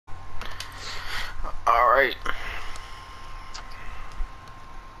right.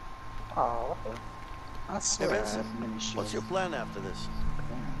 Oh, I Hey swear I Vincent, have many shows. what's your plan after this?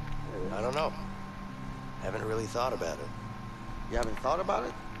 I don't know. Haven't really thought about it. You haven't thought about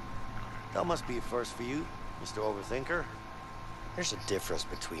it? That must be a first for you, Mr. Overthinker. There's a difference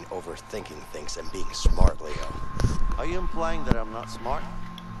between overthinking things and being smart, Leo. Are you implying that I'm not smart?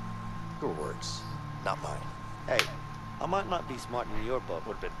 Your words, not mine. Hey, I might not be smart in your book,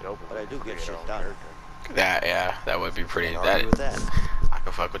 Would have been dope, but I do get create our shit own done. character. Yeah, that would be pretty. Can't argue with that. I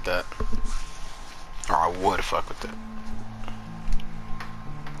could fuck with that. Or I would fuck with that.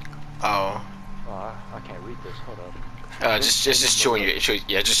 Oh. I can't read this. Hold up. Just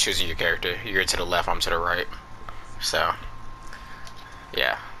choosing your character. You're to the left, I'm to the right. So,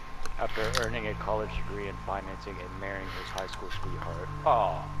 yeah. After earning a college degree in financing and marrying his high school sweetheart.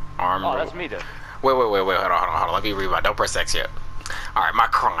 Oh, that's me then. Wait, hold on. Let me read my. Don't press X yet. All right, my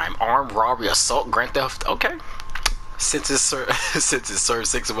crime: armed robbery, assault, grand theft. Okay. Sentence served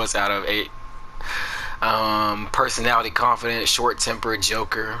 6 months out of 8. Personality: confident, short-tempered,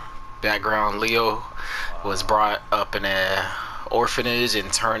 joker. Background: Leo was brought up in an orphanage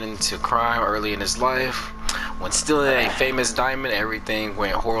and turned into crime early in his life. When stealing a famous diamond, everything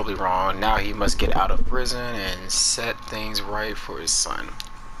went horribly wrong. Now he must get out of prison and set things right for his son,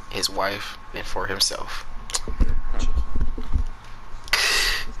 his wife, and for himself.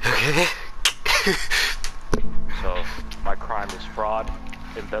 Okay. So, my crime is fraud,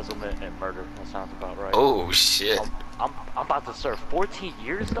 embezzlement, and murder. That sounds about right. Oh shit. I'm about to serve 14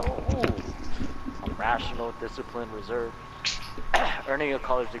 years though. Ooh. I'm rational, disciplined, reserved. Earning a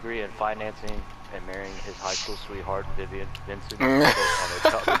college degree in financing and marrying his high school sweetheart Vivian Vincent on a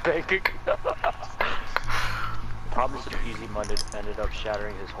top banking. Promise of easy money ended up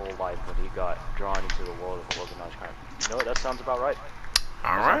shattering his whole life when he got drawn into the world of organized crime. You know what? That sounds about right.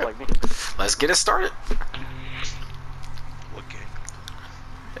 All right. Like me. Let's get it started. What game?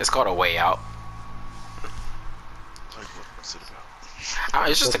 It's called A Way Out. Like, what's it about?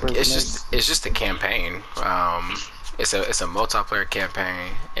 It's just a campaign. It's a multiplayer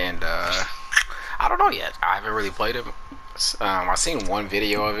campaign, and I don't know yet. I haven't really played it. I've seen one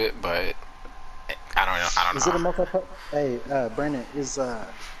video of it, but I don't know. Is it a multiplayer? Hey, Brandon, is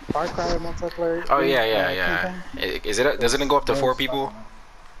Far Cry a multiplayer? Oh yeah. Doesn't it go up to 4 people?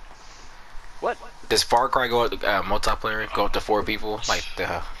 What? Does Far Cry go up multiplayer go up to 4 people, like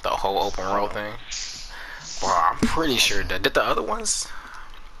the whole open world thing? Well, I'm pretty sure that did the other ones.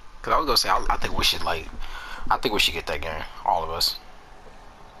 Cause I was gonna say I think we should get that game, all of us.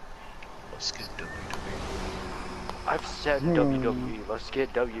 Let's get WWE. I've said WWE. Let's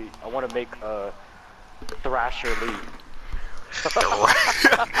get W. I want to make Thrasher Lee.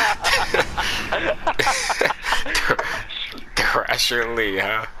 Thrasher Lee,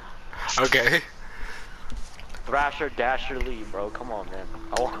 huh? Okay. Thrasher Dasher Lee, bro. Come on, man.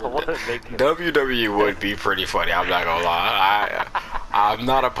 I want to make him. WWE would be pretty funny. I'm not gonna lie. I'm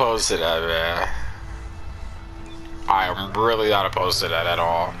not opposed to that, man. I am really not opposed to that at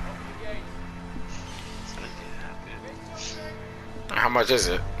all. How much is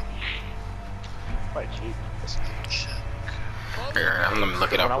it? Quite cheap. Here, I'm gonna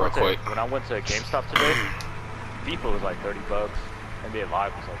look it up real quick. When I went to GameStop today, FIFA was like $30. NBA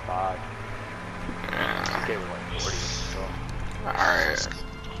Live was like $5. Okay, was like 40. So. Alright.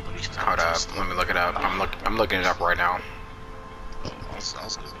 Hold up. Let me look it up. I'm looking it up right now. I was gonna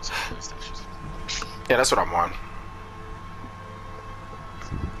say PlayStation. Yeah, that's what I'm on.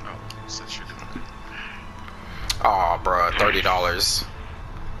 Oh, since you're doing it. Oh, bro, $30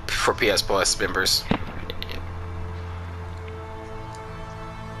 for PS Plus members.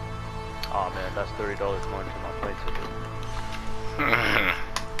 Oh man, that's $30 more than my plane ticket.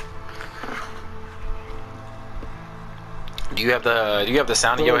 Do you have the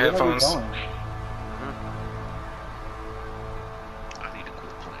sound in your headphones? I need to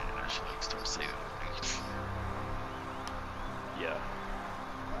quit playing and actually start saving things. Yeah.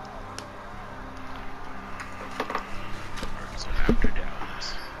 Alright, so after Dallas.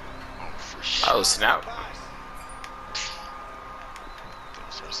 Oh, for shit. Oh snap! Gonna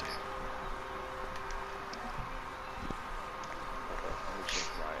start saving.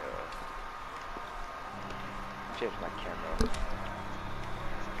 Change my camera.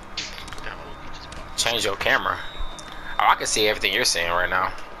 Change your camera. Oh, I can see everything you're seeing right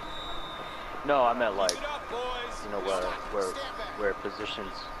now. No, I meant like, you know, where it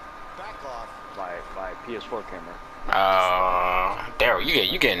positions my PS4 camera. Daryl,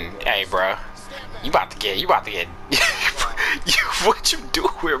 you getting, hey, bro, you about to get, what you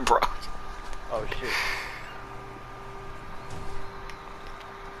doing, bro? Oh shit.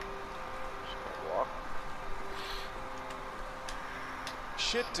 Walk.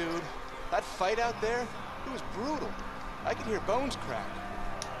 shit, dude. That fight out there, it was brutal. I could hear bones crack.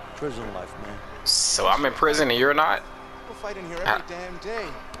 Prison life, man. So I'm in prison and you're not? People fight in here every damn day.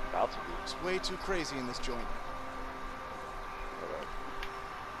 About to be. It's way too crazy in this joint.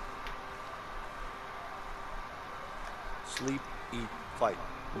 Sleep, eat, fight.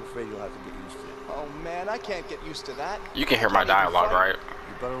 I'm afraid you'll have to get used to it. Oh man, I can't get used to that. You can hear my dialogue, right?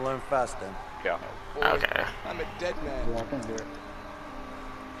 You better learn fast then. Yeah. Boy, Okay. I'm a dead man. Yeah, I can hear it.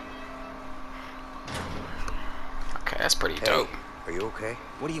 Okay, that's pretty Hey, dope. are you okay?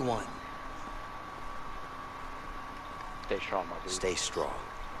 What do you want? Stay strong, my dude. Stay strong.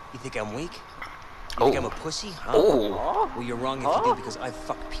 You think I'm weak? You Oh. think I'm a pussy? Huh? Oh. Well, you're wrong if you do, because I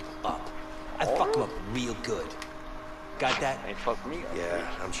fuck people up. I fuck them up real good. Got that? Ain't fuck me up. Yeah,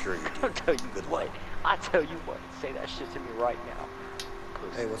 I'm sure you I'll do. tell you Good what. luck. I tell you what. Say that shit to me right now.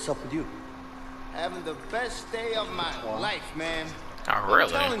 Hey, what's up with you? Having the best day of my life, man. Oh, I'm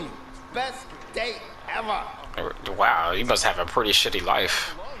really? telling you, best day ever. Wow, you must have a pretty shitty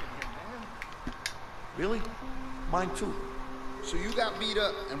life. Really? Mine too. So you got beat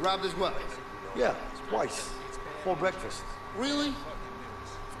up and robbed as well? Yeah, twice. For breakfast. Really?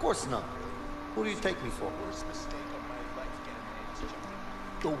 Of course not. Who do you take me for?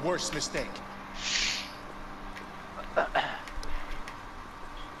 The worst mistake.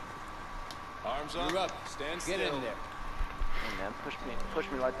 Arms up. You're up. Stand still. Get in there. Hey man, push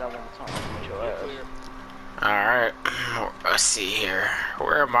me like that one more time. Get your ass. Alright, let's see here.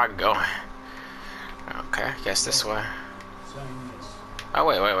 Where am I going? Okay, guess this way. Oh,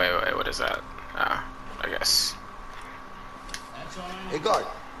 wait, what is that? I guess. Hey, guard.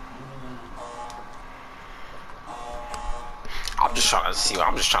 I'm just trying to see,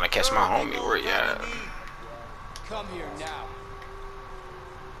 I'm just trying to catch my homie. Where you at? Come here now.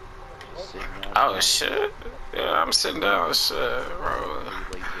 Oh, shit. Yeah, I'm sitting down. Shit, bro.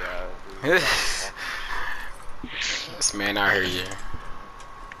 This man out here, yeah.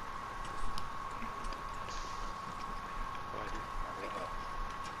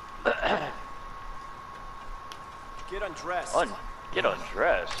 Get undressed. Get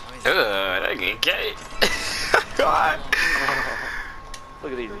undressed. That get gay. God.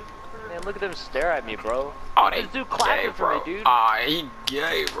 Look at these. Man, look at them stare at me, bro. Oh, they This dude gay, clapping for bro. me, dude. Oh, he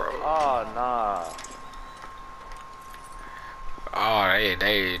gay, bro. Oh, nah. Oh,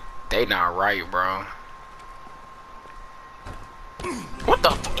 they not right, bro. What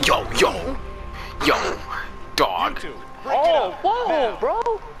the f— yo, dog. Oh, whoa, bro.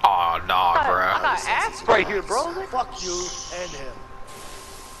 Oh, nah, I bro. got ass right here, bro. Fuck you and him.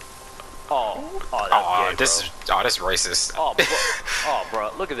 Oh, that's Oh, gay, this bro. is, this is racist. Oh, bro. Oh, bro.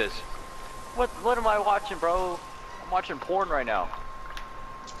 Look at this. What am I watching, bro? I'm watching porn right now.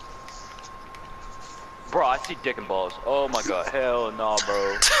 Bro, I see dick and balls. Oh my god. Hell no,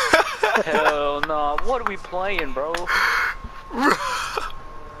 bro. Hell no. What are we playing, bro?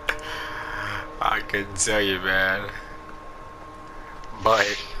 I couldn't tell you, man. But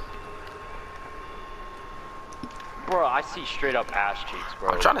Bro, I see straight up ass cheeks,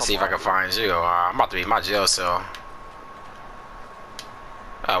 bro. I'm trying to see if I can find you. I'm about to be in my jail cell.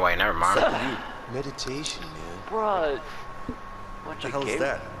 Oh wait, never mind. Meditation, man. Bro, bunch What the of hell's gay,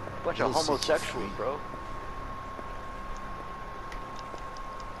 that? bunch of It'll set you homosexuals, free. bro.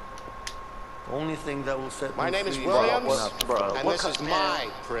 The only thing that will set My me name is free Williams, not- Bro, and what this is kind- my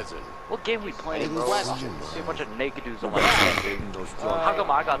prison. What game we playing, Any bro? questions? See a bunch of naked dudes on my head, dude. Those drugs. How come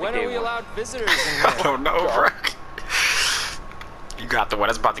I got the When gay are we one? allowed visitors in I here? don't know, bro. You got the one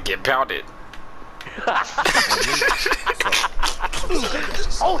that's about to get pounded.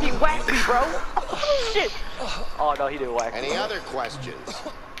 Oh, he whacked me, bro. Shit. Oh no, he didn't whack me. Any other questions?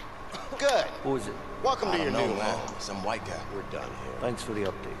 Good. Who is it? Welcome to your new man. home. Some white guy. We're done here. Thanks for the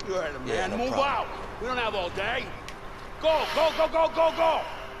update. You heard him, Yeah, no problem. out. We don't have all day. Go, go, go, go, go, go.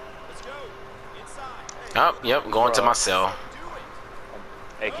 Let's go. Inside. Oh, yep, going to my cell.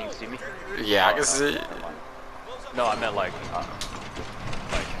 Hey, can you see me? Yeah, I can see. No, I meant like,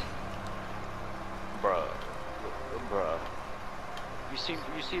 bruh.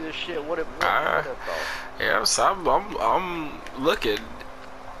 You see this shit? What Ah. though? Yeah, so I'm looking.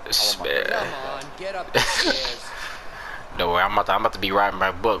 Man. Come on, get up the stairs. No way, I'm about to be writing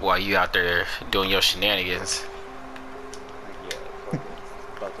my book while you out there doing your shenanigans. Yeah, fucking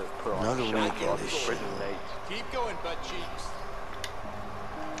about to put on Another a show week for in all this these shit. prison mates. Keep going, butt cheeks.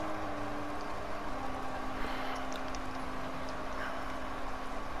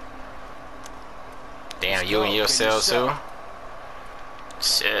 Damn, you in your cell too?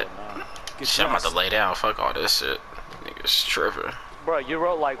 Shit. Shit, I'm about to lay down. Fuck all this shit. Niggas tripping. Bro, you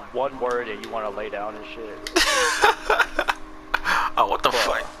wrote like one word and you want to lay down and shit. Oh, what the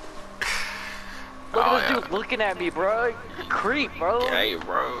fuck? Look Oh, at this dude looking at me, bro. You're a creep, bro. Hey,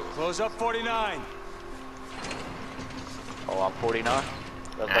 bro. Close up 49. Oh, I'm 49.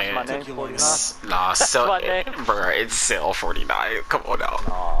 That's my name, 49. Nah, Cell, my name. bro, it's Cell 49. Come on now.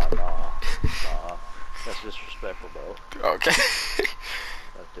 Nah. That's disrespectful, bro. Okay.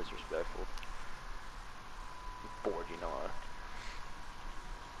 That's disrespectful. 49.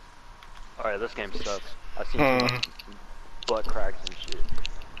 Alright, this game sucks. I've seen too much butt cracks and shit.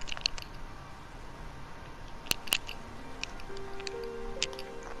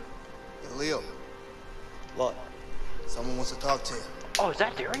 Hey, Leo. What? Someone wants to talk to you. Oh, is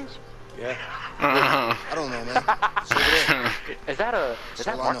that Darius? Yeah. I don't know, man. It's over there. Is that all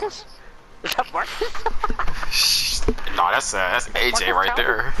I know. Marcus? Is that Marcus? No, that's AJ right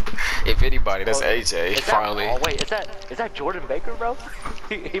there. If anybody, that's AJ. Is that, Finally. Oh wait, is that Jordan Baker, bro?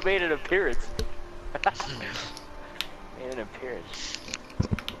 he made an appearance. Made an appearance.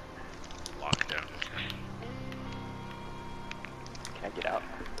 Lockdown. Can I get out?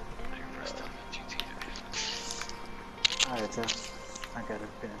 Alright, Jeff. I gotta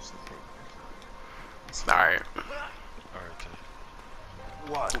finish the tape. All right.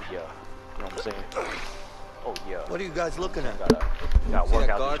 What? Oh yeah. You know what I'm saying? Oh yeah. What are you guys looking at? Gotta See work that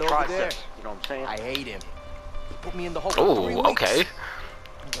out guard these over there? triceps. You know what I'm saying? I hate him. He put me in the hole for 3 Oh, weeks. okay.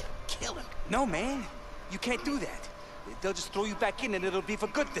 Kill him. No, man. You can't do that. They'll just throw you back in and it'll be for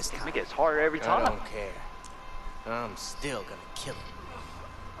good this time. It gets harder every time. I don't care. I'm still gonna kill him.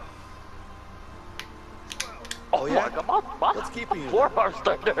 Oh yeah? my god, my What's keeping you? forearm's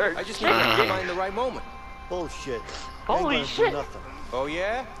starting to hurt. I just need to find the right moment. Bullshit. Holy Ain't gonna do shit. nothing. Oh,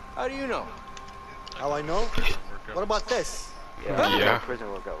 yeah? How do you know? How I know? What about this? Yeah. Prison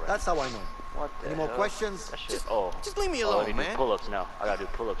workout, right? That's how I know. What the Any more hell? questions? That shit. Oh. Just leave me Oh, I alone, need to do man. pull-ups now. I gotta do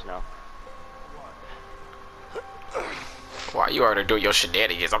pull-ups now. Why you already doing your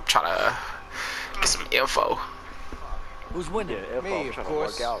shenanigans? I'm trying to get some info. Who's winning? Yeah, if Me, I'm of trying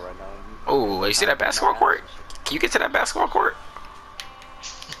course. to work out right now. Oh, you see that basketball court? Can you get to that basketball court?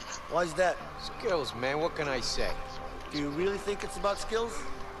 Why's that? Skills, man. What can I say? Do you really think it's about skills?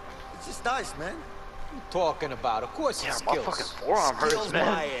 It's just nice, man. Talking about, of course, it's Yeah, my skills. fucking forearm hurts, Skills man.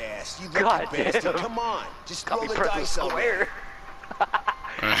 my ass. You God lucky bastard. damn. Come on. Just Got roll me the pressing dice already. square.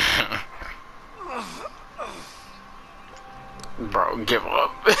 Bro, give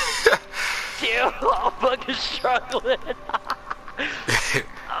up. Damn, I'm fucking struggling.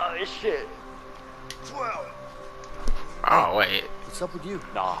 Oh shit. 12. Oh, wait. What's up with you?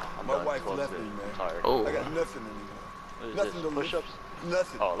 Nah, I'm My done. wife Close left it. me, man. I'm tired. Oh. I got nothing anymore. What is Nothing this, to lose. push-ups?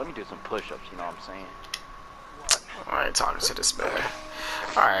 Nothing. Oh, let me do some push-ups, you know what I'm saying? I ain't talking to this man.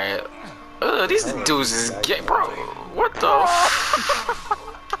 Alright. These dudes is gay, bro. What the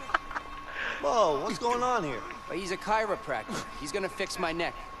Whoa, what's going on here? But he's a chiropractor. He's gonna fix my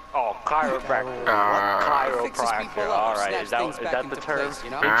neck. Oh, chiropractor. Fixes Chiropractor. people up, All right, snaps is that, things is back that the into term? place, you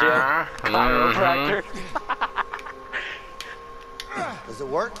know? Chiropractor. Does it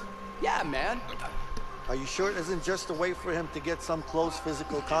work? Yeah, man. Are you sure it isn't just a way for him to get some close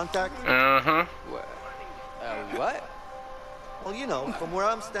physical contact? What? Well, you know, from where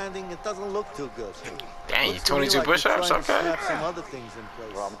I'm standing, it doesn't look too good. Dang, Looks to me 22 like you're push-ups? trying to Okay. snap some other things in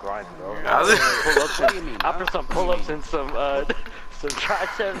place. Bro, I'm grinding, bro. What do you mean? After some pull-ups and some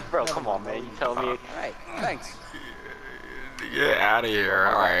triceps, bro. Come on, man. You tell me. All right, thanks. Get out of here.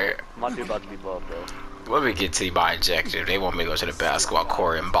 Alright. My dude about to be loved, bro. Let me get to my objective. They want me to go to the basketball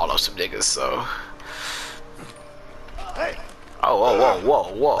court and ball up some niggas, so. Hey!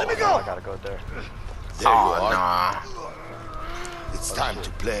 Whoa. Let me go. I gotta go there. There you Oh, are. nah. It's time to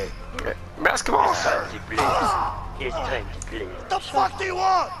play. Basketball. It's time to play. What the fuck do you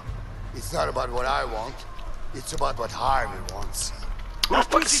want? It's not about what I want. It's about what Harvey wants. Who the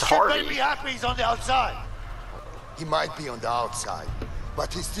fuck is Harvey? be happy he's on the outside. He might be on the outside,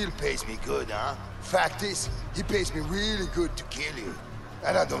 but he still pays me good, huh? Fact is, he pays me really good to kill you.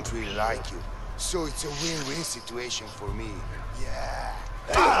 And I don't really like you. So it's a win-win situation for me. Yeah.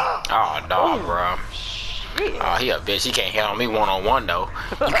 Oh, no, bro. Oh, he a bitch. He can't handle me one-on-one, though.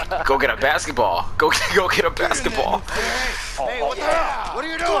 Go get a basketball. Go get a basketball. Hey, what the hell? What are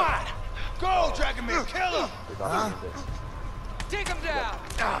you doing? Go, Dragon Man. Kill him. Huh? Take him down.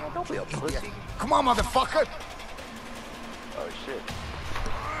 Don't be a pussy. Come on, motherfucker. Oh shit.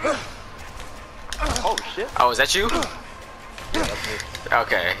 Oh shit. Oh, is that you?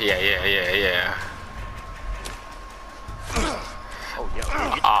 Okay, yeah. Oh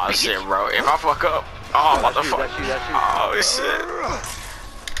yeah. Oh shit, bro. If I fuck up, oh motherfucker. That's you. Oh shit.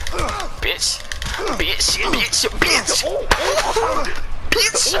 Bitch.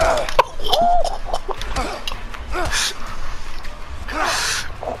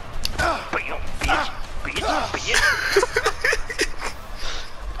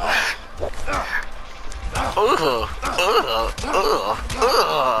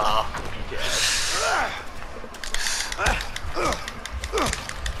 Ugh.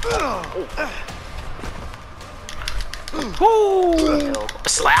 Woo!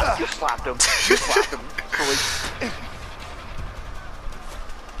 Slap. You slapped him. You slapped him.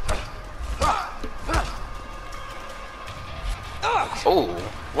 Oh,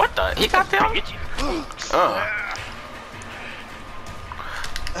 what the? He got them?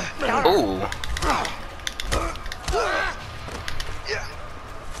 Ooh.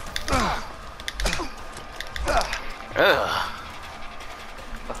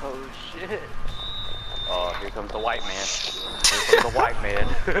 Oh shit. Oh, here comes the white man. Here comes the white man.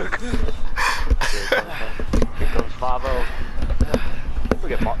 Here comes 5-0.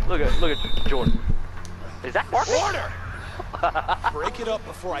 Look at Jordan. Is that Mark? Order! Break it up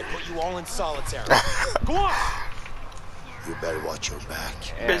before I put you all in solitary. Go on! You better watch your back.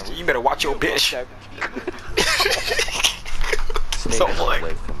 Bitch, you better watch your bitch. Stay So away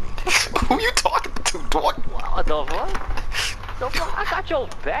like, from me. who you talking to, dog? What the fuck? The fuck? I got your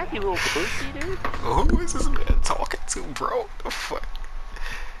back, you little pussy, dude. Who is this man talking to, bro? The fuck?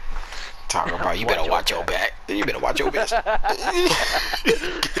 Talking about you better watch your back. You better watch your bitch. Get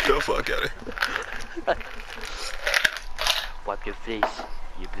the fuck out of here. Wipe your face,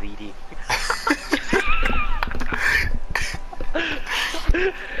 you bleeding.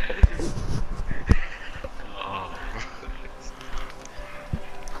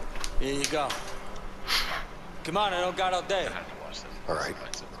 Here you go. Come on, I don't got all day. All right.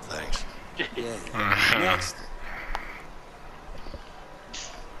 Thanks. Yeah. Next.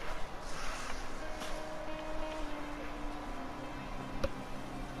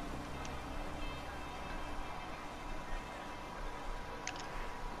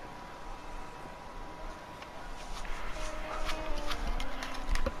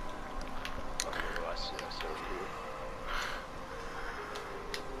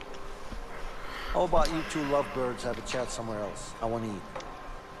 How about you two lovebirds have a chat somewhere else? I want to eat.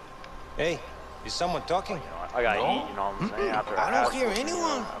 Hey, is someone talking? I gotta eat, you know what I'm saying? After I don't hear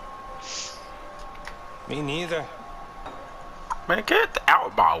anyone. Me neither. Man, get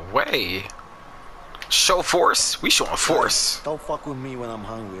out my way. Show force. We showing force. Don't fuck with me when I'm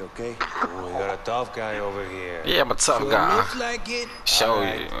hungry, okay? Oh, we got a tough guy over here. Yeah, I'm a tough Sure guy. looks like it. Show All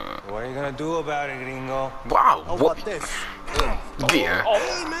right. you. What are you gonna do about it, gringo? Wow. How Whoop. about this? Yeah. Hey,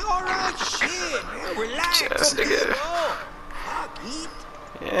 man, all right, shit, man. Relax. Just nigga. Fuck, eat.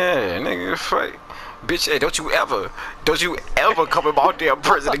 Yeah, nigga, fight. Bitch, hey, don't you ever come in my damn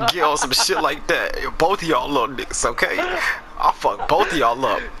prison again on some shit like that. Both of y'all little niggas, okay? I'll fuck both of y'all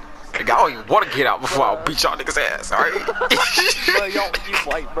up. Nigga, I don't even want to get out before I beat y'all niggas' ass, alright? Bro, you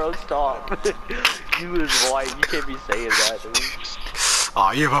white, bro, stop. You is white, you can't be saying that, dude.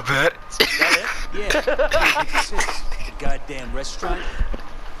 Oh, yeah, my bad. Yeah. What's this? The goddamn restaurant?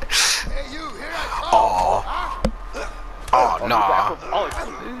 Hey, you, here I come. Oh, nah. Oh,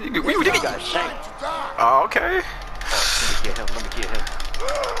 We you did got shanked. Oh, okay. Let me get him.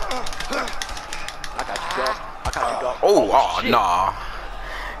 I got you, dog. I got you, dog. Oh, shit. nah.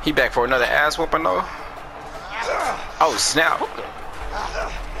 He back for another ass whooping, though. Oh, snap.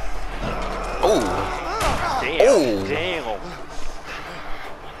 Oh. Damn, Oh. damn.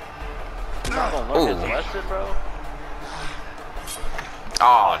 You not gonna learn his Ooh. lesson, bro?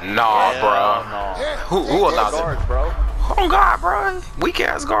 Oh, nah, Yeah, bro. no. Who allowed Guards, it? bro. Oh, God, bro. Weak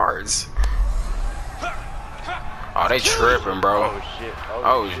ass guards. Oh, they tripping, bro. Oh, shit.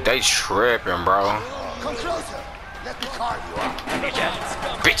 Oh, they tripping, bro. Come closer. Let me carve you up. Bitch ass.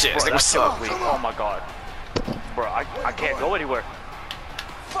 Bitch ass, Bro, what's that's up? ugly. Oh, my God. Bro, I can't go anywhere.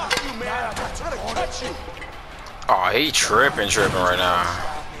 Fuck you, man. I'm trying to cut you. Oh, he tripping right now.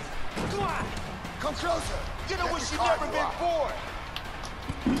 Come on. Come closer. You know what you've never been born.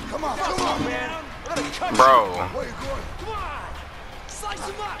 Come on, Come come on, on. man. I'm gonna cut Bro. Where you going? you. Come on. Slice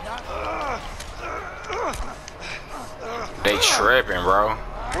him up. They tripping, bro.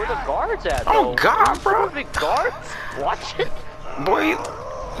 Where the guards at, Oh, though? God, bro. Where the guards? Watch it. Boy,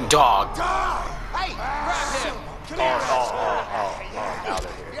 dog. Hey, grab him. Out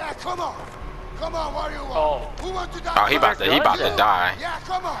of here. Yeah, come on. Come on, what do you want? Oh. Who wants to die? Oh, he about to die. Yeah,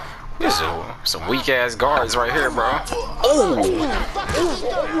 come on. This is some weak ass guards right here, bro. Oh.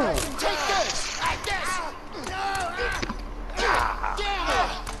 Take this. Like this.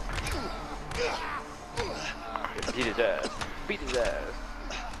 Beat his ass. Beat his ass.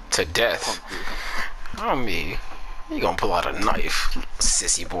 To death. Oh, me. He gonna pull out a knife.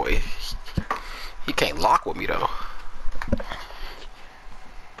 Sissy boy. He can't lock with me, though.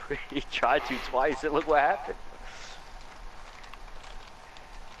 He tried to twice, and look what happened.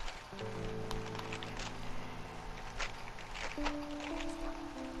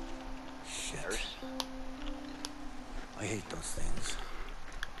 hate those things.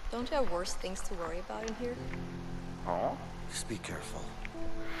 Don't you have worse things to worry about in here? Oh? Just be careful.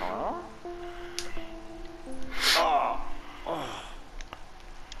 Huh?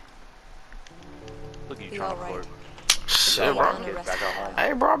 Look at you Be trying all to right. flirt. Shit, bro. Get Get back at home.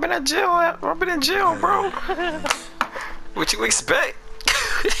 Hey, bro, I've been in jail. I've been in jail, bro. What you expect?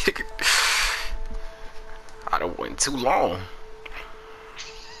 I done went too long.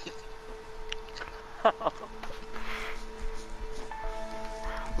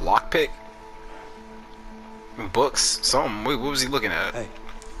 Lockpick? Books? Something. What was he looking at? Hey.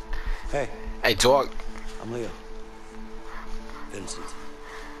 Hey. Hey, dog. I'm Leo. Vincent.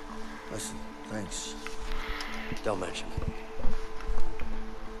 Listen, thanks. Don't mention it.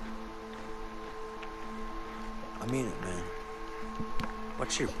 I mean it, man.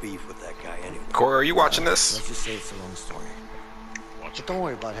 What's your beef with that guy anyway? Corey, are you watching this? Let's just say it's a long story. But don't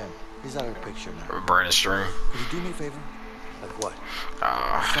worry about him. He's out of the picture now. Burning stream. Could you do me a favor? Like what?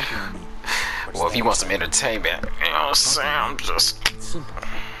 Something I need. Well, if you want some entertainment, you know what I'm saying? I'm just It's simple.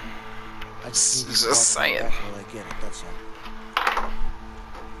 I just need to Just walk saying. back while I get it, that's all.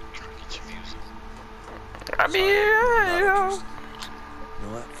 I mean, yeah, you know. You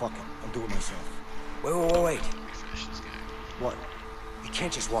know what? Fuck it. I'll do it myself. Wait. What? You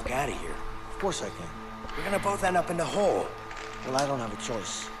can't just walk out of here. Of course I can. We're gonna both end up in the hole. Well, I don't have a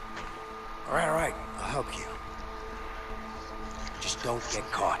choice. All right. I'll help you. Just don't get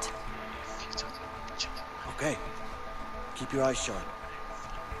caught. Okay. Keep your eyes sharp.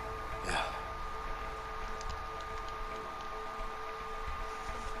 Yeah.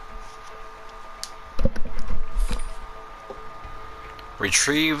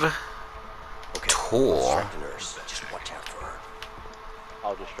 Retrieve tool. Distract the nurse. Just watch out for her.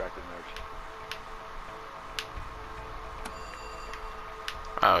 I'll distract the nurse.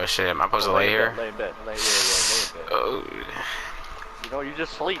 Oh shit, am I supposed to lay here? Lay in bed. Lay in bed. Oh. You know, you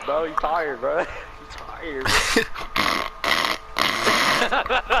just sleep, bro. You tired, bro. You tired.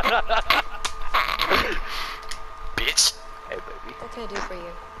 Bitch. Hey, baby. What can I do for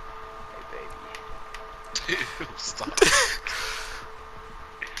you? Hey, baby. Stop.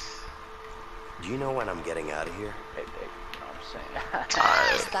 Do you know when I'm getting out of here? Hey, baby. You know what I'm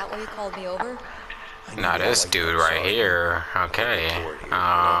saying? Is that why you called me over? Now this dude right here. Okay.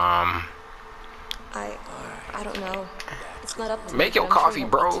 I don't know. It's not up to Make me, your but I'm sure coffee,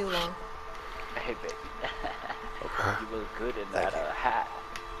 it won't be bro. too long. Hey, baby. You look good in that hat.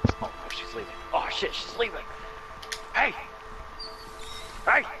 Oh, she's leaving. Oh, shit, she's leaving. Hey!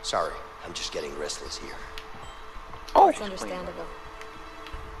 Hey! Sorry, I'm just getting restless here. Oh. It's understandable.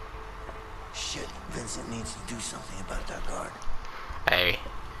 Shit, Vincent needs to do something about that guard. Hey.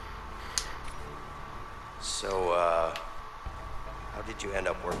 So, how did you end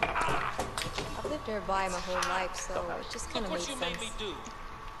up working? I've lived nearby my whole life, so it just kind of made sense.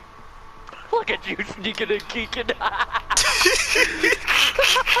 Look at you sneaking and geeking.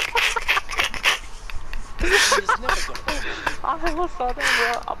 I almost saw that,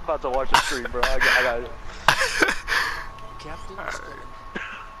 bro. I'm about to watch the stream, bro. I got it.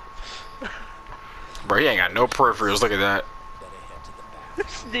 Bro, he ain't got no peripherals. Look at that.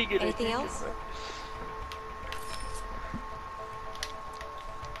 Sneaking. Anything else?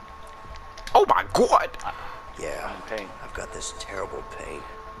 Oh my god. Yeah, I'm in pain. I've got this terrible pain.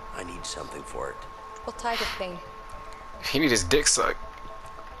 I need something for it. What type of pain? He need his dick sucked.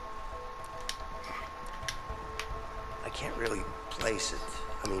 I can't really place it.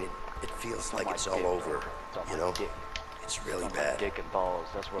 I mean, it feels like my it's all dick, over, It's on you my know? dick. It's really It's on my bad. dick and balls.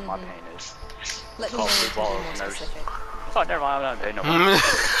 That's where my pain is. Let me Call know me if you balls, can be more nurse. specific. Oh, never mind. I'm not paying no money.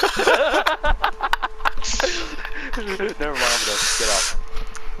 Never mind. I'm gonna get out.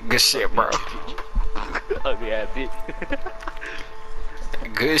 Good shit, bro. Ugly ass bitch.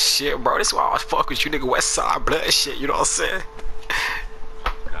 Good shit, bro. This is why I was fuck with you, nigga. West Side blood shit. You know what I'm saying?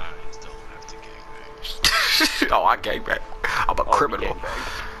 Guys don't have to gangbang. Oh, I gangbang. I'm a criminal.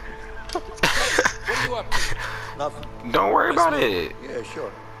 What are you up to? Nothing. Don't worry about it. Yeah,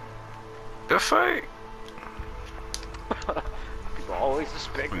 sure. The fuck? People always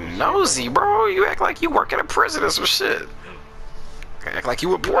suspect me. Nosy, bro. You act like you work in a prison or some shit. Act like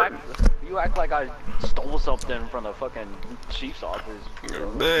you important. You act like I stole something from the fucking chief's office.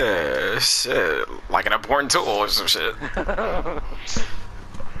 Yeah, shit. Like an important tool or some shit. Man,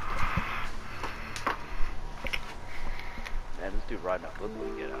 this dude riding up. Look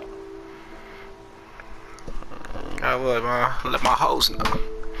when we get out. I let my host know.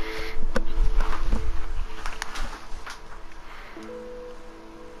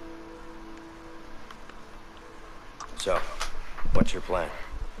 So, what's your plan?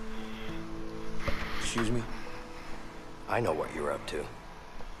 Excuse me? I know what you're up to.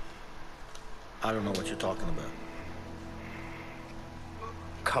 I don't know what you're talking about.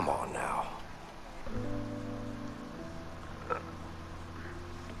 Come on now.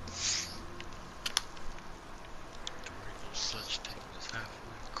 Such thing was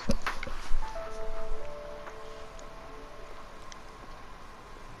halfway.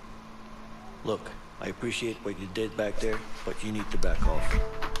 Look, I appreciate what you did back there, but you need to back off.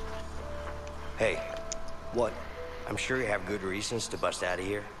 Hey, What? I'm sure you have good reasons to bust out of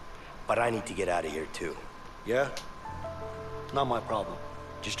here, but I need to get out of here too. Yeah? Not my problem.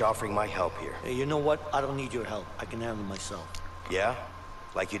 Just offering my help here. Hey, you know what? I don't need your help. I can handle myself. Yeah?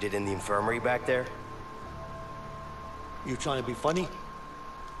 Like you did in the infirmary back there? You trying to be funny?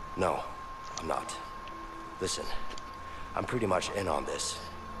 No, I'm not. Listen, I'm pretty much in on this.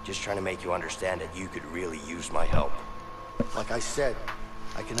 Just trying to make you understand that you could really use my help. Like I said,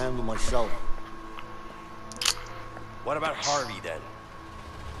 I can handle myself. What about Harvey then?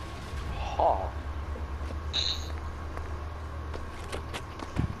 Oh.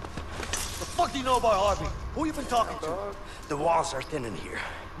 The fuck do you know about Harvey? Who you been talking to? The walls are thin in here.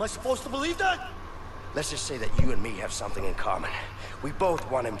 Am I supposed to believe that? Let's just say that you and me have something in common. We both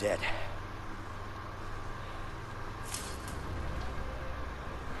want him dead.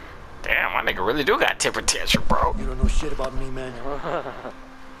 Damn, my nigga really do got temper tantrum, bro. You don't know shit about me, man.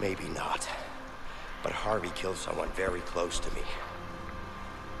 Maybe not. But Harvey killed someone very close to me.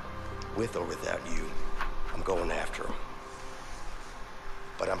 With or without you, I'm going after him.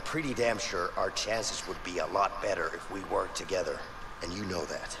 But I'm pretty damn sure our chances would be a lot better if we worked together. And you know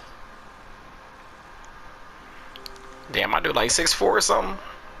that. Damn, I do like 6'4" or something.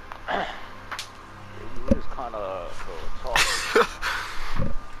 Yeah, you was kind of tall.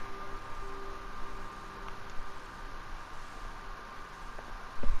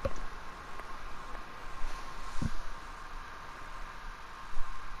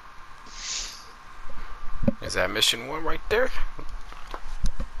 Is that mission 1 right there?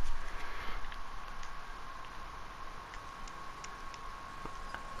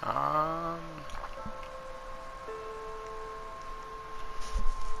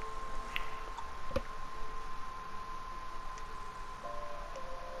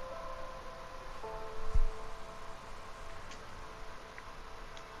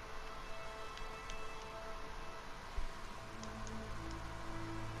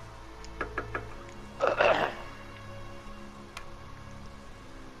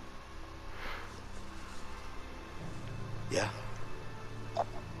 Yeah?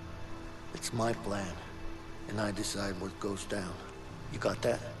 It's my plan, and I decide what goes down. You got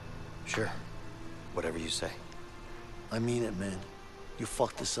that? Sure. Whatever you say. I mean it, man. You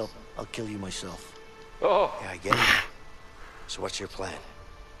fuck this up, I'll kill you myself. Oh. Yeah, I get it. So what's your plan?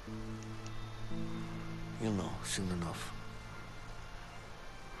 You'll know soon enough.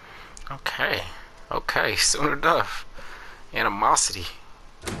 Okay. Okay, soon enough. Animosity.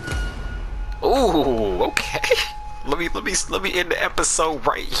 Ooh, okay. Let me end the episode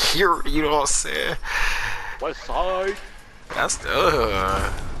right here, you know what I'm saying? West Side. That's